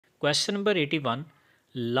Question number 81.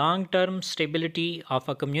 Long-term stability of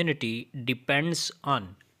a community depends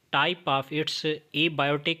on type of its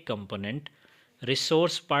abiotic component,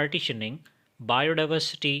 resource partitioning,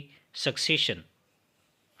 biodiversity, succession.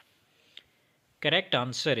 Correct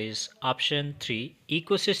answer is option 3।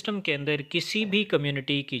 Ecosystem के अंदर किसी भी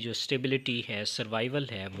community की जो stability है, survival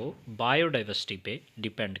है, वो बायोडाइवर्सिटी पे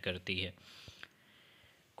डिपेंड करती है।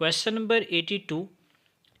 Question number 82।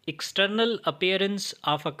 External appearance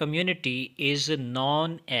of a community is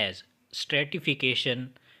known as stratification,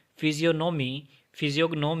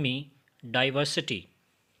 फिजियोग्नोमी, diversity.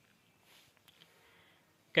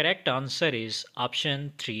 Correct answer is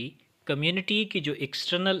option 3। Community की जो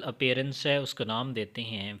एक्सटर्नल अपीयरेंस है उसका नाम देते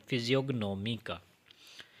हैं फिजियोग्नोमी का।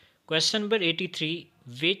 Question number 83।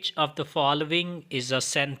 Which of the following is a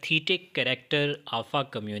synthetic character of a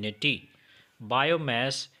community?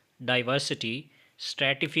 Biomass, diversity,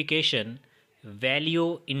 stratification,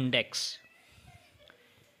 value index.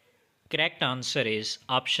 Correct answer is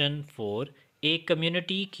option 4। एक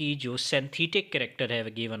community की जो सिंथेटिक कैरेक्टर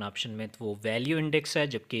है गिवन ऑप्शन में, तो वो वैल्यू इंडेक्स है,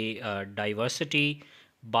 जबकि डाइवर्सिटी,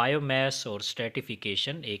 बायोमास और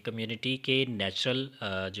स्ट्रेटिफिकेशन एक कम्युनिटी के नेचुरल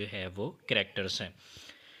जो है वो कैरेक्टर्स हैं।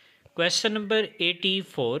 Question number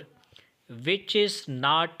 84। Which is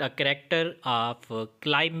not a character of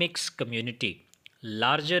climax community?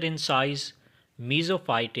 Larger in size,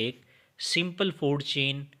 मीजोफाइटिक, simple food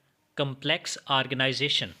chain, complex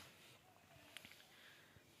organisation.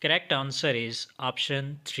 Correct answer is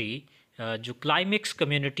option 3। जो क्लाइमेक्स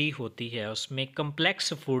कम्युनिटी होती है उसमें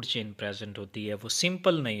कम्प्लेक्स फूड चेन प्रेजेंट होती है, वो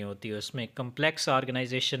सिंपल नहीं होती है, उसमें कम्प्लेक्स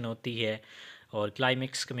ऑर्गेनाइजेशन होती है। और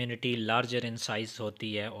climax community larger in size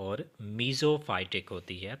होती है और मीजोफाइटिक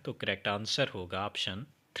होती है। तो करेक्ट आंसर होगा option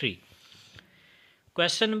 3।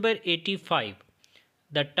 Question number 85।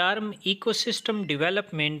 The term ecosystem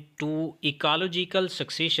development to ecological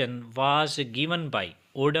succession was given by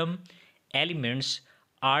Odum, elements,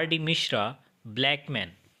 R.D. Mishra,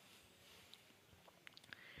 Blackman.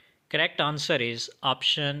 Correct answer is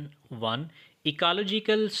option 1।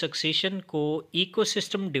 Ecological succession को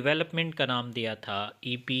इकोसिस्टम डेवलपमेंट का नाम दिया था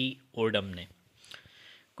E.P. ओडम ने।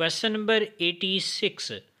 Question number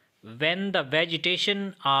 86। When the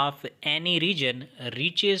vegetation of any reason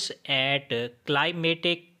reaches eight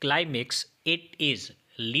climatic climax it is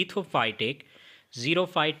लिथोफाइटिक,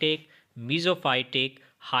 xerophytic, मीजोफाइटिक,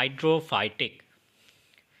 hydrophytic.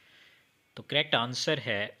 तो correct answer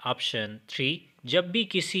है option 3। जब भी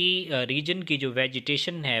किसी रीजन की जो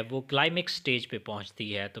वेजिटेशन है वो क्लाइमेक्स स्टेज पे पहुंचती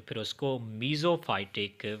है तो फिर उसको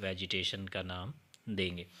मीजोफाइटिक वेजिटेशन का नाम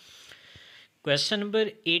देंगे। Question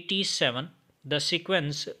number 87। The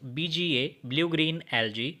sequence BGA, blue green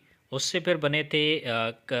algae, उससे फिर बने थे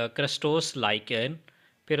क्रस्टोस लाइकन,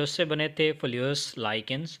 फिर उससे बने थे फ्लूस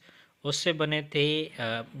लाइकन्स, उससे बने थे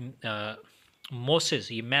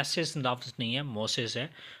मोसेस। ये मैसेस लफ्ज़ नहीं है, मोसेस है।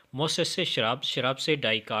 मोसेस से शराब, शराब से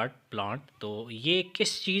डाइकार्ड प्लांट। तो ये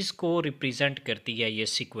किस चीज़ को रिप्रेजेंट करती है ये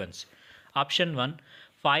sequence? Option 1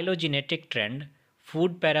 phylogenetic trend,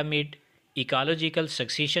 food pyramid, ecological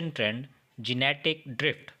succession trend, genetic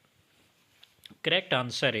drift. Correct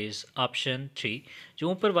answer is option 3।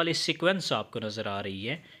 जो ऊपर वाली सीक्वेंस आपको नज़र आ रही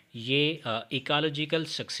है ये इकोलॉजिकल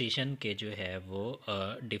सक्सेशन के जो है वो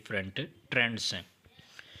डिफरेंट ट्रेंड्स हैं।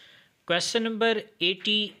 Question number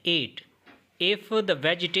 88. If the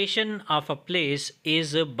vegetation of a place is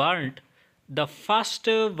burnt, the first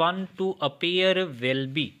one to appear will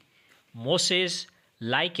be mosses,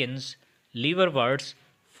 lichens, liverworts,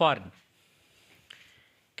 fern.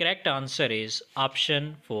 Correct answer is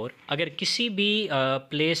option 4। अगर किसी भी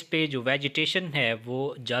प्लेस पे जो वेजिटेशन है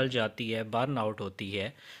वो जल जाती है, बर्न आउट होती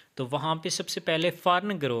है, तो वहाँ पे सबसे पहले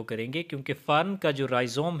फर्न ग्रो करेंगे, क्योंकि फर्न का जो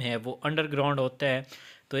राइजोम है वो अंडरग्राउंड होता है।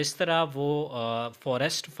 तो इस तरह वो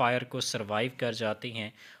फॉरेस्ट फायर को सरवाइव कर जाती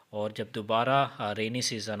हैं और जब दोबारा रेनी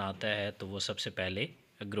सीज़न आता है तो वो सबसे पहले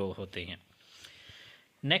ग्रो होते हैं।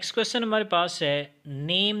 नेक्स्ट क्वेश्चन हमारे पास है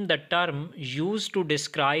name the term use to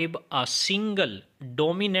describe a single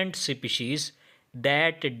dominant species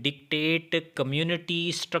that dictate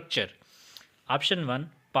community structure. Option 1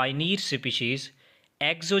 Pioneer species,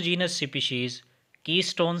 exogenous species,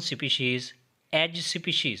 keystone species, as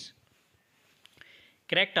species.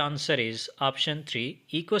 Correct answer is option 3।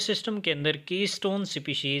 Ecosystem के अंदर keystone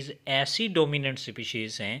species ऐसी dominant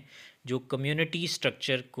species हैं जो community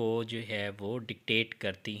structure को जो है वो dictate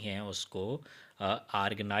करती हैं, उसको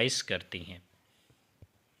ऑर्गेनाइज करती हैं।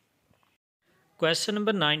 Question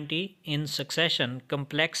number 90। In succession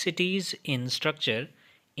complexities in structure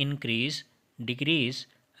increase, decrease,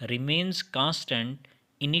 remains constant,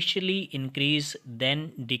 initially increase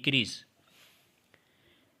then decrease.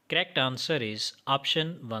 Correct answer is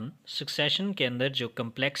option 1। Succession के अंदर जो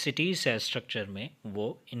कम्प्लेक्सिटीज है स्ट्रक्चर में वो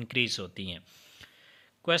इंक्रीज होती हैं।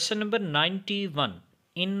 Question number 91।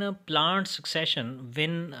 In plant succession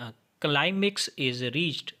when climax is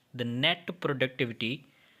reached the net productivity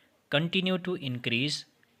continue to increase,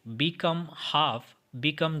 become half,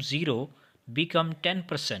 become 0, become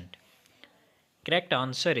 10%। Correct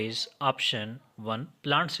answer is option 1।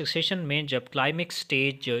 Plant succession में जब क्लाइमेक्स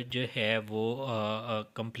स्टेज जो है वो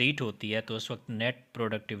कंप्लीट होती है तो उस वक्त नेट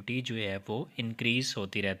प्रोडक्टिविटी जो है वो इंक्रीज़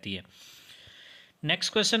होती रहती है।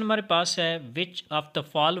 नेक्स्ट क्वेश्चन हमारे पास है, which of the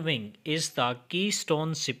following is the key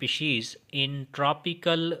stone species in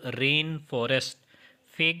tropical rain forest?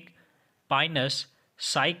 Fig, Pinus,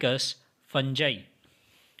 cycas, fungi.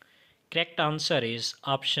 Correct answer is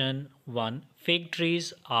option 1. Fig trees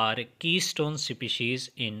are keystone species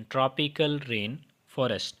in tropical rain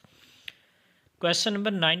forest. Question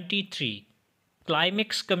number 93.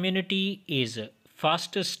 Climax community is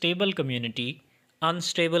first stable community,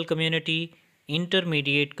 unstable community,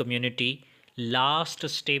 intermediate community, last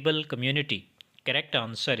stable community. Correct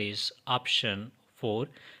answer is option 4.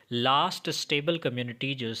 Last stable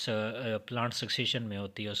community जो plant succession में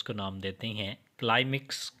होती है उसको नाम देते हैं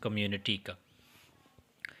climax community का।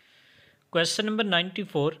 Question number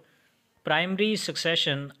 94। Primary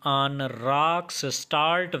succession on rocks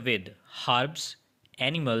start with herbs,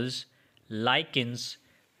 animals, lichens,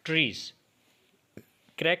 trees.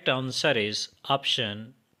 Correct answer is option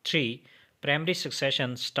 3। Primary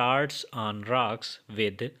succession starts on rocks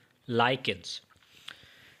with lichens.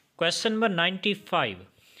 Question number 95।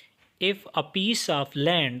 If a piece of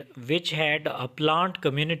land which had a plant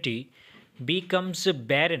community becomes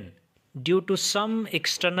barren due to some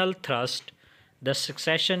external thrust, the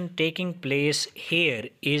succession taking place here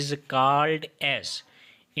is called as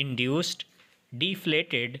induced,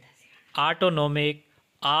 deflated, autonomic,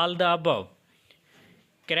 all the above.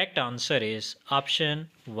 Correct answer is option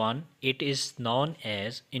 1. It is known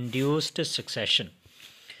as induced succession.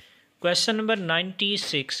 Question number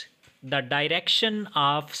 96. The direction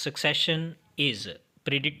of succession is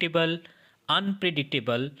predictable,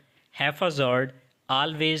 unpredictable, haphazard,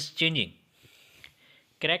 always changing.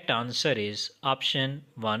 Correct answer is option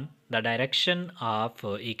 1. The direction of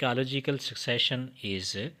ecological succession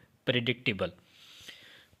is predictable.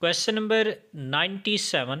 Question number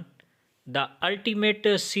 97. The ultimate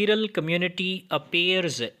cereal community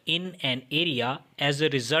appears in an area as a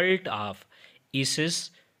result of esis,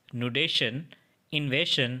 nudation,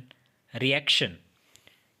 invasion, reaction.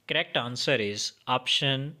 Correct answer is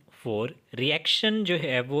option 4। Reaction जो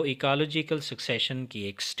है वो ecological succession की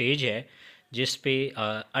एक stage है जिस पे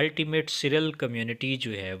ultimate serial community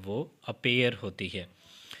जो है वो अपेयर होती है।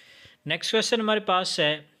 नेक्स्ट क्वेश्चन हमारे पास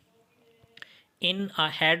है, इन अ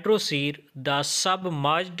हाइड्रोसीर the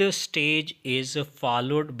submerged stage is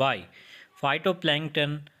followed by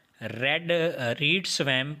phytoplankton, read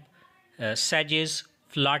swamp, sages,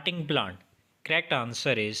 floating plant. Correct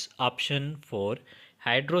answer is option 4।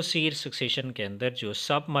 हाइड्रोसीर succession के अंदर जो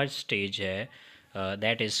सबमर्ज स्टेज है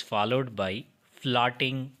that is followed by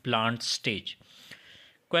floating plant stage.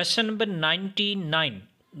 Question number 99।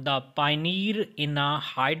 The Pioneer in a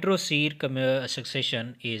हाइड्रोसीर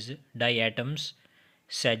succession is diatoms,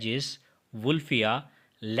 sages, Wolffia,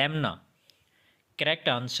 Lemna. Correct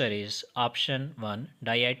answer is option 1.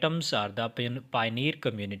 Diatoms are the pioneer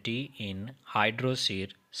community in hydroseer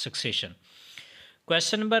succession.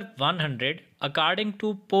 Question number 100. According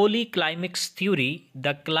to polyclimax theory,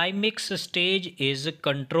 the climax stage is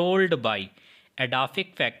controlled by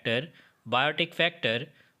edaphic factor, biotic factor,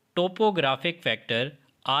 topographic factor,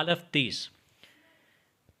 all of these.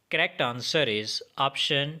 Correct answer is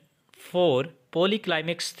option 4.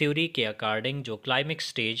 पोलीक्लाइमिक्स theory के according जो क्लाइमिक्स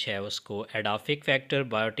stage है उसको एडाफिक factor,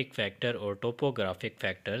 biotic factor और topographic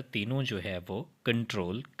factor तीनों जो है वो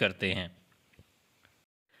control करते हैं।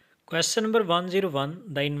 Question number 101।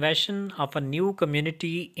 The इन्वेशन of a new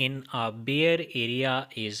community in a bear area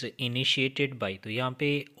is initiated by, तो यहाँ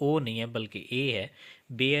पे ओ नहीं है बल्कि ए है,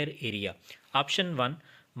 bear area. Option 1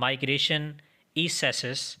 migration,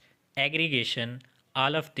 ईसेसिस, aggregation,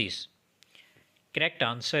 all of this. Correct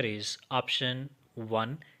answer is option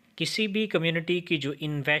 1। किसी भी कम्युनिटी की जो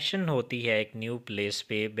इन्वेशन होती है एक न्यू प्लेस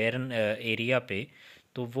पे, बैरन एरिया पे,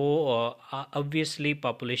 तो वो ऑब्वियसली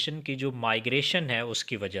पॉपुलेशन की जो माइग्रेशन है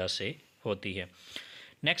उसकी वजह से होती है।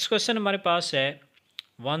 नेक्स्ट क्वेश्चन हमारे पास है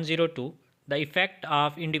 102। The effect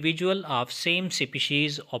of individual of same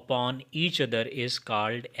species upon each other is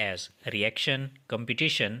called as reaction,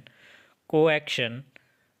 competition, कोएक्शन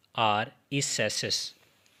और इसेसिस।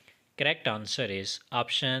 Correct answer is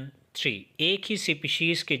option 3, एक ही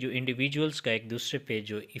स्पीशीज़ के जो इंडिविजुअल्स का एक दूसरे पे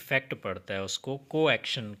जो इफ़ेक्ट पड़ता है उसको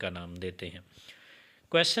कोएक्शन का नाम देते हैं।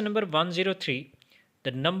 Question number 103,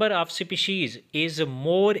 the number of species is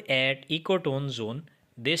more at ecotone zone,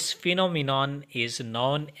 this phenomenon is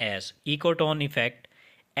known as ecotone effect,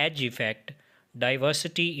 as effect,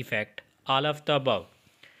 diversity effect, all of the above.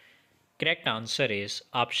 Correct answer is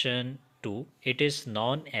option 2. It is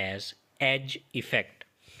known as edge effect.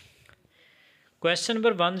 Question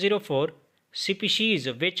number 104. Species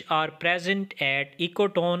which are present at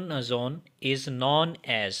ecotone zone is known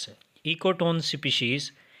as ecotone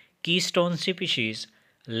species, keystone species,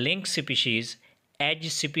 link species, edge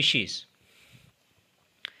species.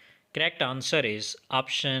 Correct answer is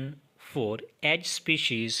option 4. Edge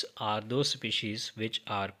species are those species which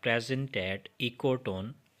are present at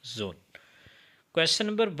ecotone zone. Question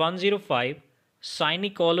number 105.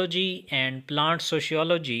 Synecology and plant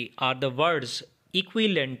sociology are the words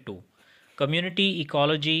equivalent to community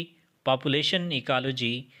ecology, population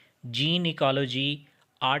ecology, gene ecology,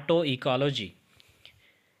 autoecology.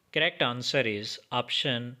 Correct answer is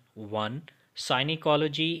option 1.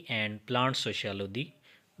 Synecology and plant sociology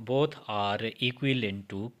both are equivalent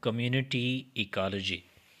to community ecology.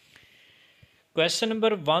 Question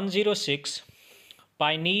number 106.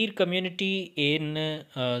 Pioneer community in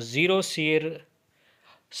zero-sear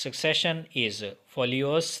succession is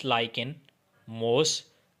foliose lichen, moss,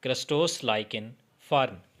 crustose lichen,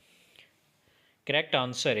 fern. Correct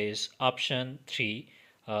answer is option 3.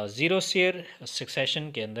 Zero-share succession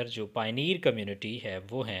के अंदर जो Pioneer community है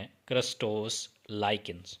वो हैं क्रस्टोस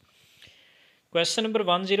lichens. Question number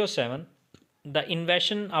 107, the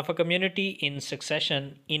इन्वेशन of a community in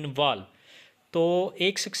succession involve. तो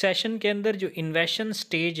एक succession के अंदर जो इन्वेशन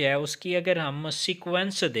स्टेज है उसकी अगर हम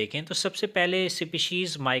सीक्वेंस देखें तो सबसे पहले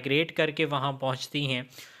स्पीशीज़ माइग्रेट करके वहाँ पहुँचती हैं,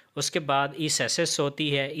 उसके बाद ईसेसिस होती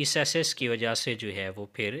है, ईसेसिस की वजह से जो है वो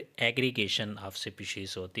फिर एग्रीगेशन ऑफ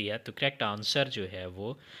स्पीशीज़ होती है। तो करेक्ट आंसर जो है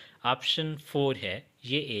वो ऑप्शन 4 है।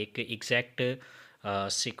 ये एक एग्जैक्ट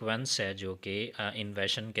सीक्वेंस है जो कि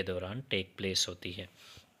इन्वेशन के दौरान टेक प्लेस होती है।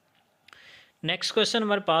 नेक्स्ट क्वेश्चन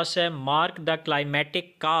हमारे पास है, mark the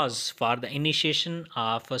climatic cause for the initiation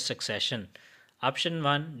of succession. Option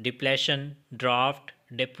 1 depletion, draft,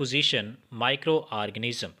 deposition, micro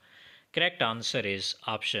organism. Correct answer is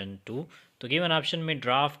option 2। तो गिवन ऑप्शन में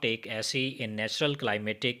ड्राफ्ट एक ऐसी नेचुरल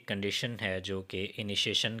क्लाइमेटिक कंडीशन है जो कि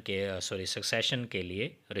इनिशिएशन के सक्सेशन के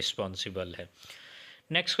लिए रिस्पॉन्सिबल है।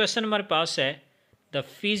 नेक्स्ट क्वेश्चन हमारे पास है, the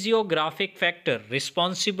physiographic factor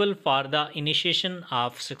responsible for the initiation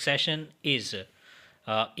of succession is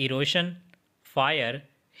erosion, fire,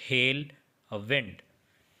 hello, wind.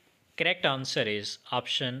 Correct answer is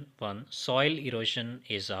option 1. Soil erosion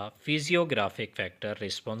is a physiographic factor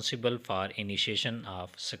responsible for initiation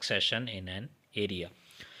of succession in an area.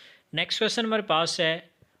 Next question हमारे पास है,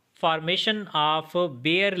 formation of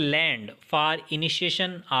bare land for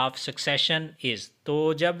initiation of succession is। तो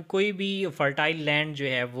जब कोई भी fertile land जो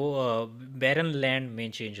है वो barren land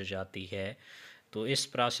में change हो जाती है तो इस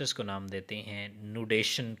process को नाम देते हैं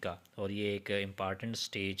nudation का, और ये एक important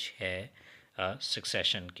stage है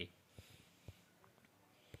succession की।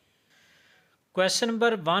 Question number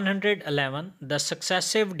 111. The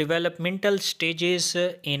successive developmental stages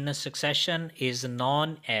in succession is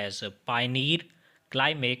known as pioneer,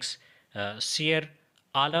 climax, seer,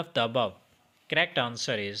 all of the above. Correct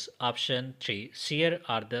answer is option 3. Seer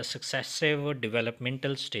are the successive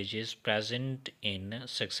developmental stages present in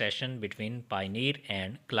succession between pioneer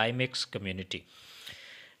and climax community.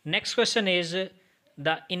 Next question is,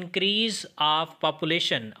 the increase of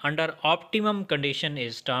population under optimum condition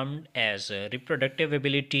is termed as reproductive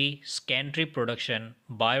ability, secondary production,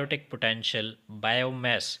 biotic potential,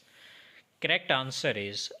 biomass. Correct answer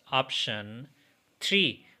is option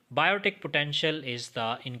 3. Biotic potential is the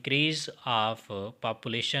increase of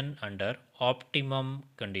population under optimum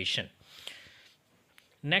condition.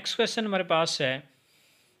 Next question हमारे पास है,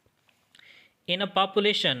 in a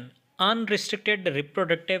population unrestricted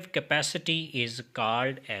reproductive capacity is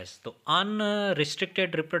called as। तो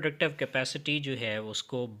unrestricted reproductive capacity जो है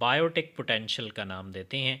उसको biotic potential का नाम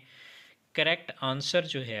देते हैं। करेक्ट आंसर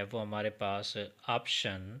जो है वो हमारे पास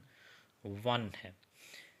ऑप्शन 1 है।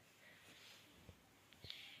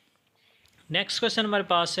 नेक्स्ट क्वेश्चन हमारे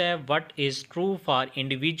पास है, what is true for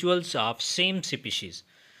individuals of same species.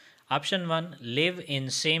 Option 1 live in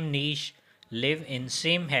same niche, live in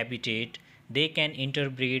same habitat, they can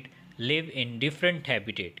interbreed, live in different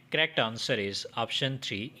habitat. Correct answer is option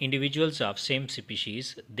 3. Individuals of same species,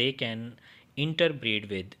 they can interbreed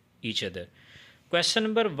with each other. Question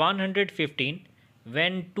number 115.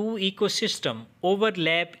 when two ecosystem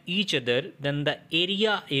overlap each other, then the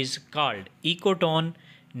area is called ecotone,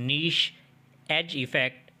 niche, edge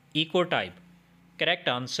effect, ecotype. Correct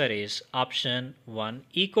answer is option one.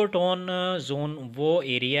 Ecotone zone वो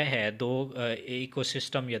area है दो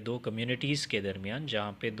ecosystem या दो communities के दरमियान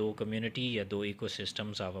जहाँ पे दो कम्युनिटी या दो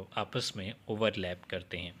इकोसिस्टम्स आपस में ओवरलैप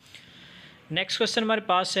करते हैं। नेक्स्ट क्वेश्चन हमारे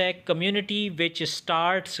पास है, community which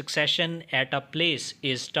start succession at a place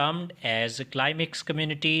is termed as climax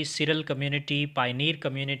community, cereal community, Pioneer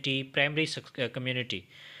community, primary community.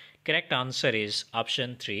 Correct answer is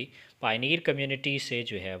option three. Pioneer community से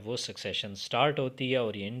जो है वो सक्सेशन स्टार्ट होती है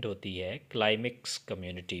और एंड होती है क्लाइमेक्स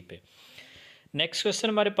कम्युनिटी पे। नेक्स्ट क्वेश्चन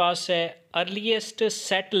हमारे पास है, earliest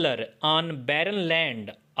settler on barren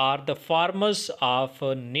land are the farmers of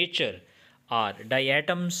nature are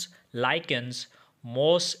diatoms, lichens,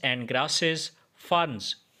 मोस and grasses,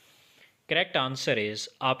 ferns. Correct answer is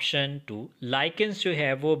option to. Lichens जो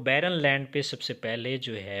है वो बैरन लैंड पे सबसे पहले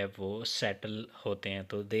जो है वो सेटल होते हैं,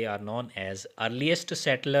 तो they are known as earliest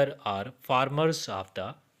settler और farmers of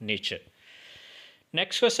the nature.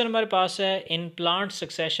 Next question हमारे पास है, in plant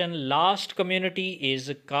succession last community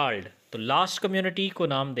is called. तो लास्ट कम्युनिटी को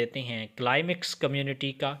नाम देते हैं क्लाइमेक्स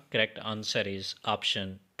कम्युनिटी का। Correct answer is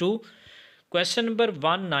option to. Question number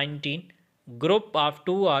 119, group of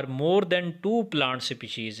two or more than two plant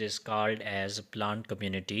species is called as plant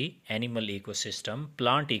community, animal ecosystem,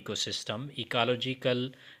 plant ecosystem, ecological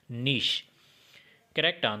niche.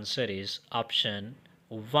 Correct answer is option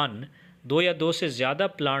one. दो या दो से ज़्यादा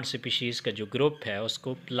plant species का जो group है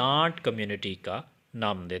उसको plant community का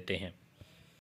नाम देते हैं।